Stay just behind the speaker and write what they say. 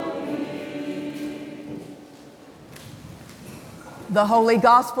The Holy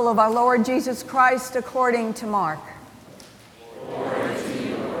Gospel of our Lord Jesus Christ according to Mark. Glory to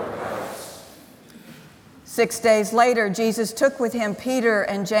you, Lord Christ. 6 days later, Jesus took with him Peter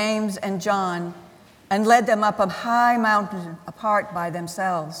and James and John and led them up a high mountain apart by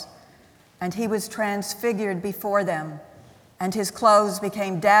themselves. And he was transfigured before them, and his clothes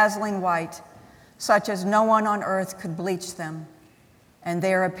became dazzling white, such as no one on earth could bleach them. And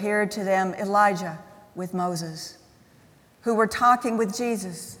there appeared to them Elijah with Moses, who were talking with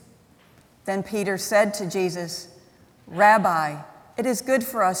Jesus. Then Peter said to Jesus, "Rabbi, it is good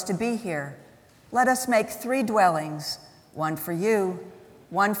for us to be here. Let us make 3 dwellings, one for you,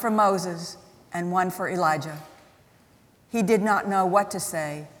 one for Moses, and one for Elijah." He did not know what to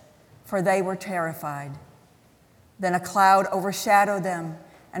say, for they were terrified. Then a cloud overshadowed them,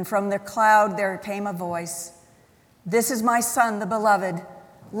 and from the cloud there came a voice, "This is my son, the beloved.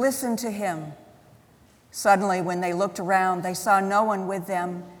 Listen to him." Suddenly, when they looked around, they saw no one with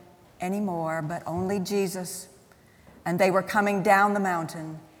them anymore, but only Jesus. And they were coming down the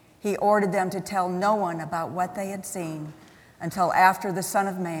mountain. He ordered them to tell no one about what they had seen until after the Son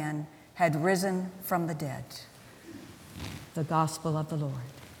of Man had risen from the dead. The Gospel of the Lord.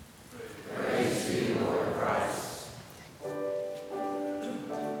 Praise to you, Lord Christ.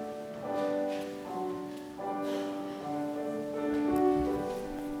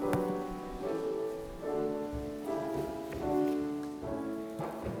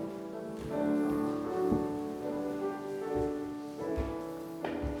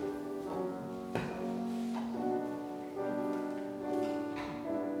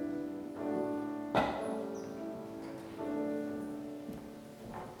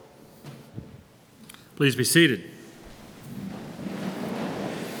 Please be seated.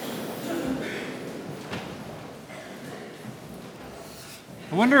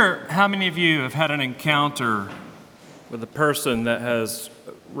 I wonder how many of you have had an encounter with a person that has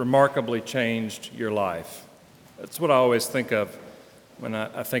remarkably changed your life. That's what I always think of when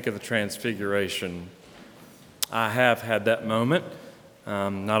I think of the Transfiguration. I have had that moment.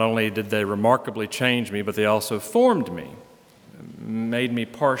 Not only did they remarkably change me, but they also formed me, made me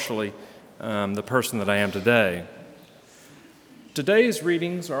partially the person that I am today. Today's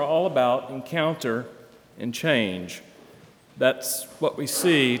readings are all about encounter and change. That's what we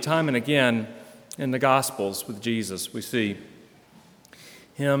see time and again in the Gospels with Jesus. We see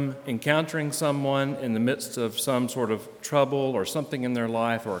him encountering someone in the midst of some sort of trouble or something in their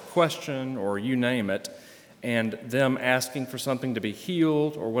life or a question or you name it, and them asking for something to be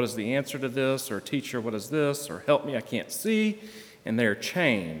healed, or what is the answer to this, or teacher, what is this, or help me, I can't see. And they are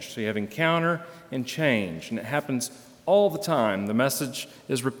changed. So you have encounter and change, and it happens all the time. The message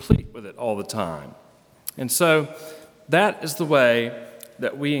is replete with it all the time. And so that is the way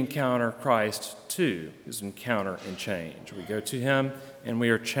that we encounter Christ too, is encounter and change. We go to him and we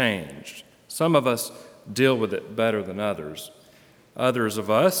are changed. Some of us deal with it better than others. Others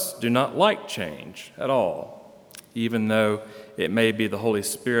of us do not like change at all, even though it may be the Holy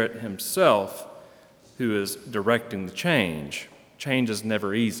Spirit himself who is directing the change. Change is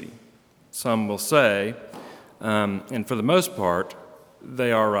never easy. Some will say, and for the most part,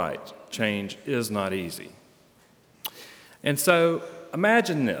 they are right. Change is not easy. And so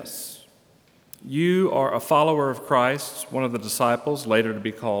imagine this. You are a follower of Christ, one of the disciples, later to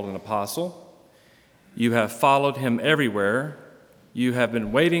be called an apostle. You have followed him everywhere. You have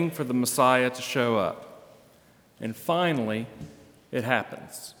been waiting for the Messiah to show up. And finally, it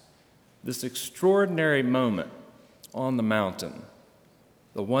happens. This extraordinary moment on the mountain,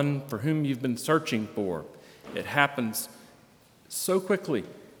 the one for whom you've been searching for. It happens so quickly,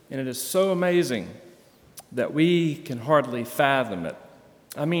 and it is so amazing that we can hardly fathom it.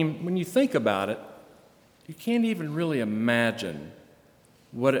 I mean, when you think about it, you can't even really imagine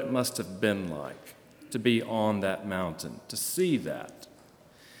what it must have been like to be on that mountain, to see that.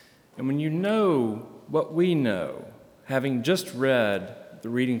 And when you know what we know, having just read the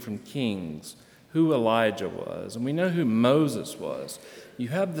reading from Kings, who Elijah was, and we know who Moses was, you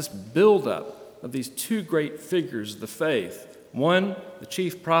have this buildup of these 2 great figures of the faith. One, the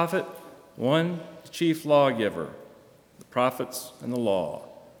chief prophet, one, the chief lawgiver, the prophets and the law.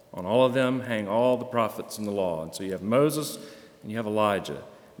 On all of them hang all the prophets and the law. And so you have Moses and you have Elijah,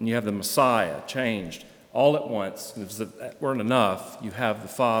 and you have the Messiah changed all at once. And if that weren't enough, you have the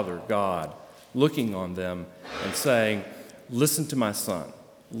Father, God, looking on them and saying, "Listen to my son,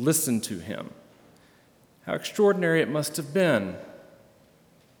 listen to him." How extraordinary it must have been.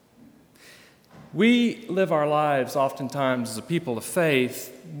 We live our lives oftentimes as a people of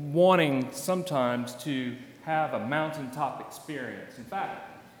faith, wanting sometimes to have a mountaintop experience. In fact,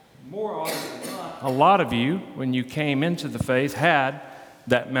 More often than not, a lot of you, when you came into the faith, had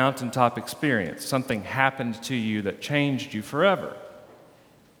that mountaintop experience. Something happened to you that changed you forever.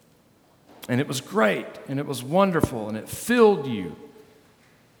 And it was great, and it was wonderful, and it filled you.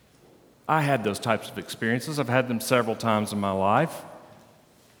 I had those types of experiences. I've had them several times in my life.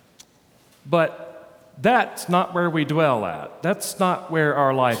 But that's not where we dwell at. That's not where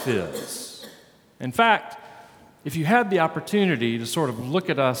our life is. In fact, if you had the opportunity to sort of look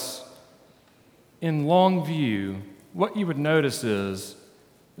at us in long view, what you would notice is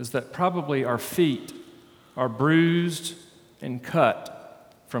that probably our feet are bruised and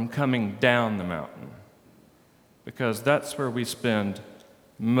cut from coming down the mountain, because that's where we spend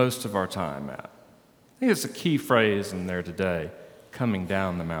most of our time at. I think it's a key phrase in there today, coming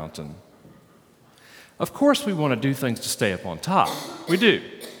down the mountain. Of course, we want to do things to stay up on top. We do.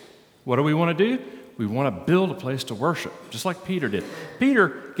 What do we want to do? We want to build a place to worship, just like Peter did.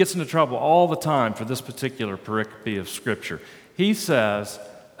 Peter gets into trouble all the time for this particular pericope of Scripture. He says,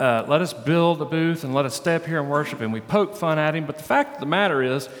 let us build a booth and let us stay up here and worship, and we poke fun at him. But the fact of the matter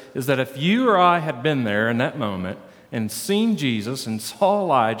is that if you or I had been there in that moment and seen Jesus and saw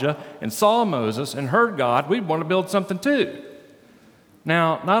Elijah and saw Moses and heard God, we'd want to build something too.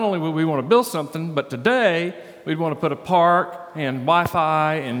 Now, not only would we want to build something, but today we'd want to put a park and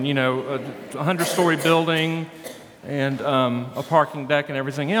Wi-Fi and, a 100-story building and a parking deck and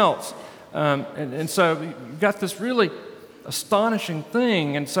everything else. And so you've got this really astonishing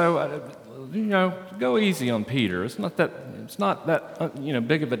thing. And so, go easy on Peter. It's not that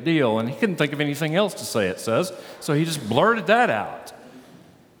big of a deal. And he couldn't think of anything else to say, it says. So he just blurted that out.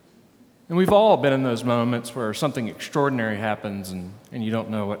 And we've all been in those moments where something extraordinary happens and you don't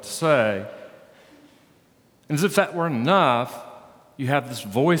know what to say. And as if that weren't enough, you have this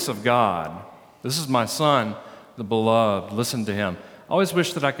voice of God. This is my son, the beloved. Listen to him. I always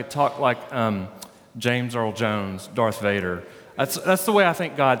wish that I could talk like James Earl Jones, Darth Vader. That's the way I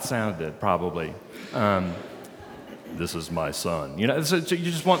think God sounded, probably. This is my son. So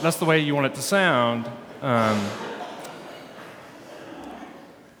you just want, that's the way you want it to sound.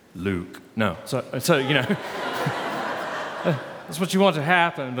 Luke. No. So that's what you want to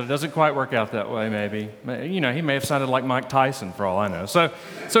happen, but it doesn't quite work out that way, maybe. He may have sounded like Mike Tyson, for all I know. So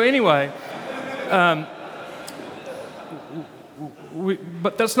anyway,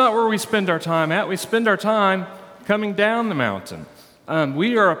 but that's not where we spend our time at. We spend our time coming down the mountain.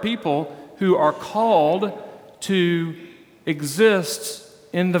 We are a people who are called to exist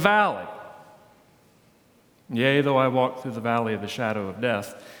in the valley. Yea, though I walk through the valley of the shadow of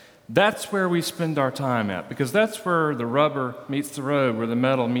death. That's where we spend our time at, because that's where the rubber meets the road, where the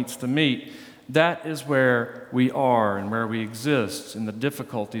metal meets the meat. That is where we are and where we exist in the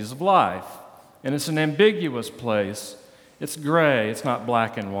difficulties of life. And it's an ambiguous place. It's gray. It's not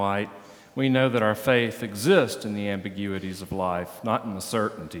black and white. We know that our faith exists in the ambiguities of life, not in the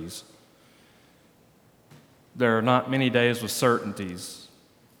certainties. There are not many days with certainties.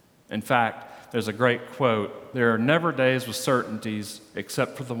 In fact, there's a great quote, there are never days with certainties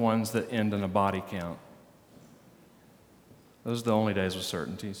except for the ones that end in a body count. Those are the only days with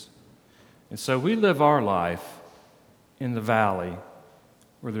certainties. And so we live our life in the valley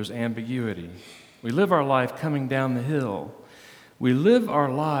where there's ambiguity. We live our life coming down the hill. We live our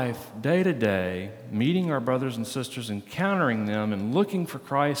life day to day, meeting our brothers and sisters, encountering them and looking for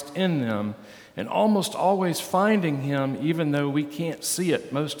Christ in them, and almost always finding Him even though we can't see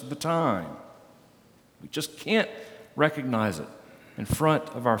it most of the time. We just can't recognize it in front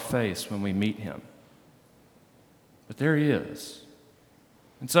of our face when we meet Him. But there He is.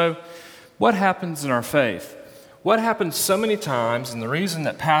 And so, what happens in our faith? What happens so many times, and the reason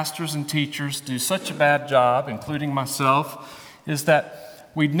that pastors and teachers do such a bad job, including myself, is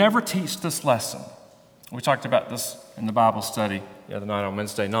that we never teach this lesson. We talked about this in the Bible study the other night on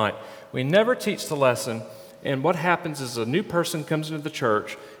Wednesday night. We never teach the lesson, and what happens is a new person comes into the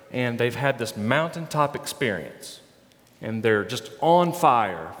church, and they've had this mountaintop experience, and they're just on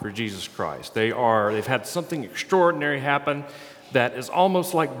fire for Jesus Christ. They've had something extraordinary happen that is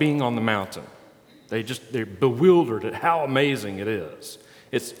almost like being on the mountain. They're bewildered at how amazing it is.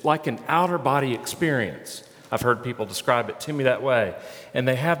 It's like an outer body experience. I've heard people describe it to me that way. And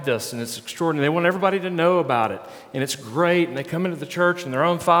they have this, and it's extraordinary. They want everybody to know about it, and it's great. And they come into the church, and they're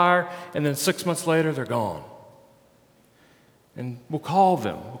on fire, and then 6 months later, they're gone. And we'll call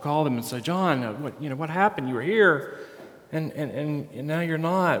them. We'll call them and say, John, what happened? You were here, and now you're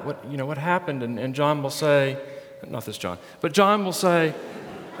not. What happened? And John will say, not this John, but John will say,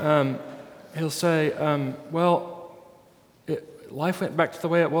 he'll say, life went back to the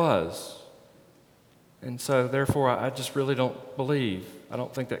way it was. And so, therefore, I just really don't believe I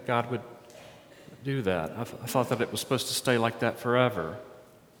don't think that God would do that. I thought that it was supposed to stay like that forever.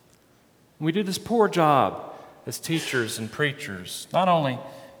 We do this poor job as teachers and preachers, not only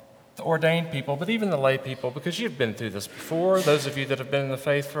the ordained people, but even the lay people, because you've been through this before. Those of you that have been in the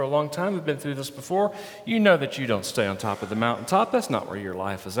faith for a long time have been through this before. You know that you don't stay on top of the mountaintop. That's not where your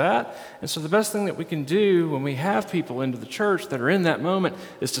life is at. And so the best thing that we can do when we have people into the church that are in that moment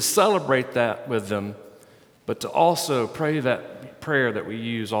is to celebrate that with them, but to also pray that prayer that we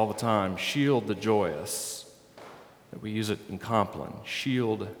use all the time, shield the joyous, that we use it in Compline,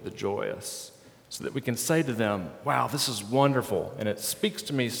 shield the joyous, so that we can say to them, wow, this is wonderful, and it speaks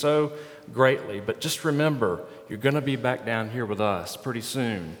to me so greatly, but just remember, you're going to be back down here with us pretty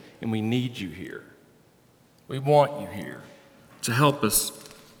soon, and we need you here. We want you here to help us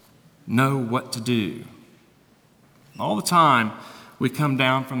know what to do. All the time, we come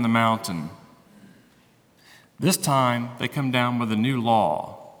down from the mountain. This time, they come down with a new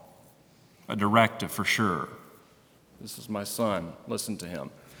law, a directive for sure. This is my son, listen to him.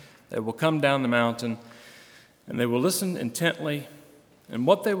 They will come down the mountain, and they will listen intently, and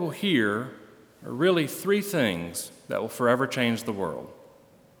what they will hear are really three things that will forever change the world.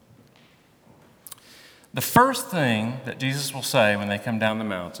 The first thing that Jesus will say when they come down the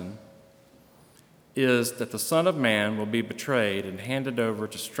mountain is that the Son of Man will be betrayed and handed over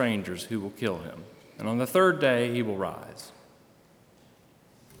to strangers who will kill him. And on the third day, he will rise.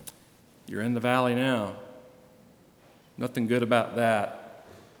 You're in the valley now. Nothing good about that.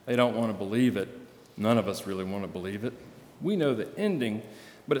 They don't want to believe it. None of us really want to believe it. We know the ending,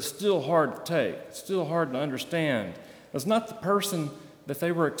 but it's still hard to take. It's still hard to understand. That's not the person that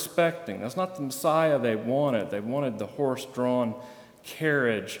they were expecting. That's not the Messiah they wanted. They wanted the horse-drawn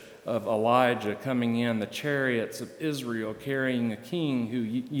carriage of Elijah coming in, the chariots of Israel carrying a king who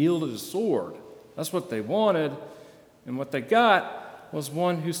yielded his sword. That's what they wanted. And what they got was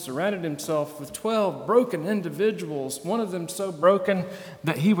one who surrounded himself with 12 broken individuals, one of them so broken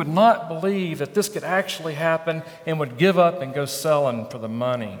that he would not believe that this could actually happen and would give up and go sell him for the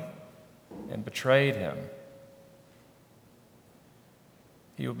money, and betrayed him.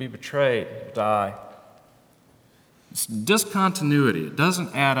 He will be betrayed, die. It's discontinuity. It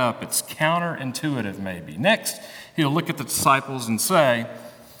doesn't add up. It's counterintuitive, maybe. Next, he'll look at the disciples and say,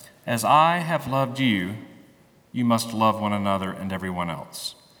 as I have loved you, you must love one another and everyone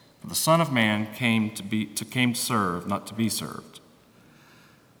else. For the Son of Man came to serve, not to be served.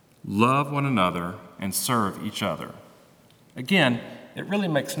 Love one another and serve each other. Again, it really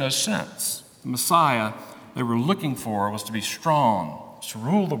makes no sense. The Messiah they were looking for was to be strong, was to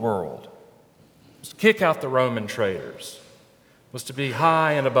rule the world, was to kick out the Roman traitors, was to be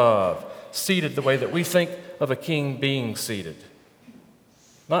high and above, seated the way that we think of a king being seated.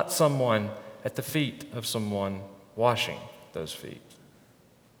 Not someone at the feet of someone washing those feet.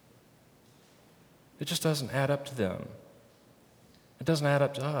 It just doesn't add up to them. It doesn't add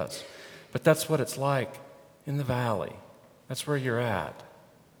up to us. But that's what it's like in the valley. That's where you're at.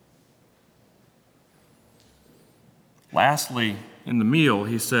 Lastly, in the meal,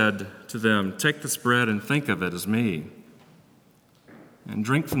 he said to them, take this bread and think of it as me, and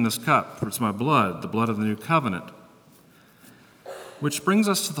drink from this cup, for it's my blood, the blood of the new covenant. Which brings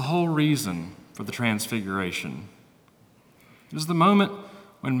us to the whole reason for the transfiguration. It is the moment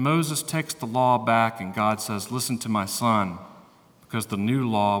when Moses takes the law back and God says, listen to my son, because the new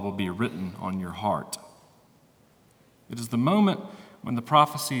law will be written on your heart. It is the moment when the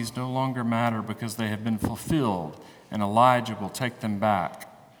prophecies no longer matter because they have been fulfilled and Elijah will take them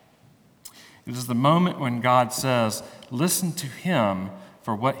back. It is the moment when God says, listen to him,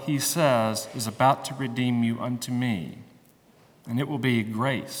 for what he says is about to redeem you unto me. And it will be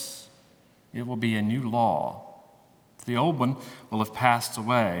grace. It will be a new law. The old one will have passed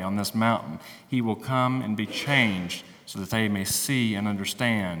away on this mountain. He will come and be changed so that they may see and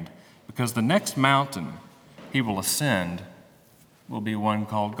understand. Because the next mountain he will ascend will be one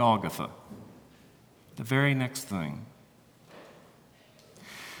called Golgotha. The very next thing.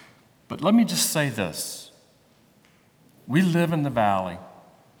 But let me just say this. We live in the valley.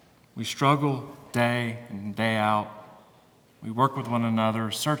 We struggle day in and day out. We work with one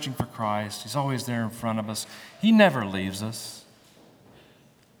another, searching for Christ. He's always there in front of us. He never leaves us.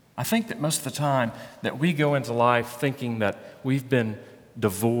 I think that most of the time that we go into life thinking that we've been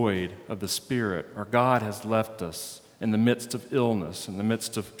devoid of the Spirit, or God has left us in the midst of illness, in the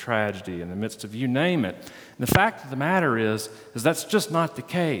midst of tragedy, in the midst of you name it. And the fact of the matter is that's just not the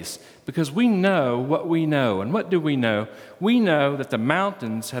case, because we know what we know. And what do we know? We know that the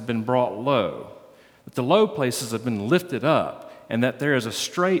mountains have been brought low, that the low places have been lifted up, and that there is a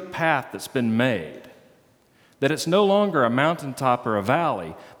straight path that's been made. that it's no longer a mountaintop or a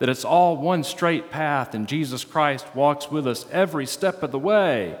valley, that it's all one straight path and Jesus Christ walks with us every step of the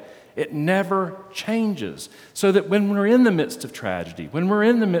way. It never changes. So that when we're in the midst of tragedy, when we're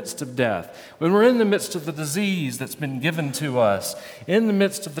in the midst of death, when we're in the midst of the disease that's been given to us, in the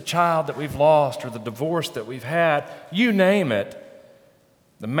midst of the child that we've lost or the divorce that we've had, you name it,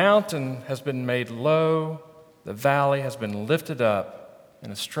 the mountain has been made low, the valley has been lifted up,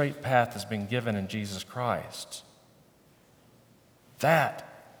 and a straight path has been given in Jesus Christ. That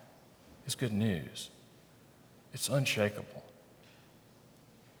is good news. It's unshakable.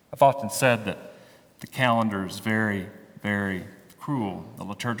 I've often said that the calendar is very, very cruel, the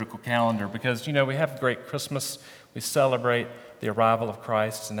liturgical calendar, because, we have a great Christmas. We celebrate the arrival of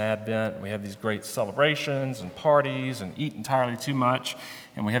Christ in Advent. We have these great celebrations and parties and eat entirely too much.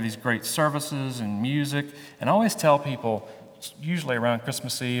 And we have these great services and music. And I always tell people, usually around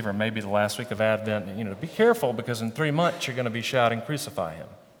Christmas Eve or maybe the last week of Advent, to be careful because in 3 months you're going to be shouting, "Crucify him."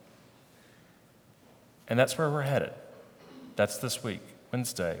 And that's where we're headed. That's this week,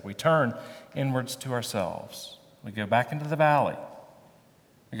 Wednesday. We turn inwards to ourselves. We go back into the valley.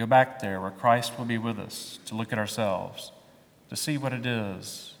 We go back there where Christ will be with us to look at ourselves, to see what it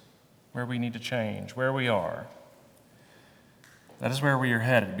is, where we need to change, where we are. That is where we are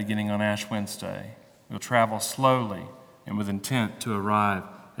headed beginning on Ash Wednesday. We'll travel slowly and with intent to arrive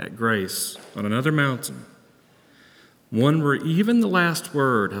at grace on another mountain, one where even the last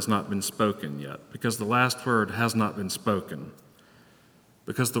word has not been spoken yet, because the last word has not been spoken,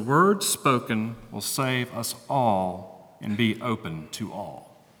 because the word spoken will save us all and be open to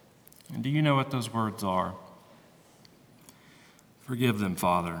all. And do you know what those words are? Forgive them,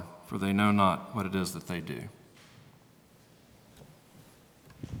 Father, for they know not what it is that they do.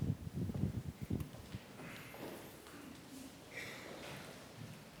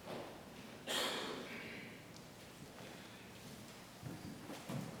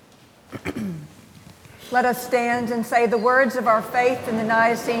 Let us stand and say the words of our faith in the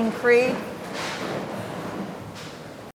Nicene Creed.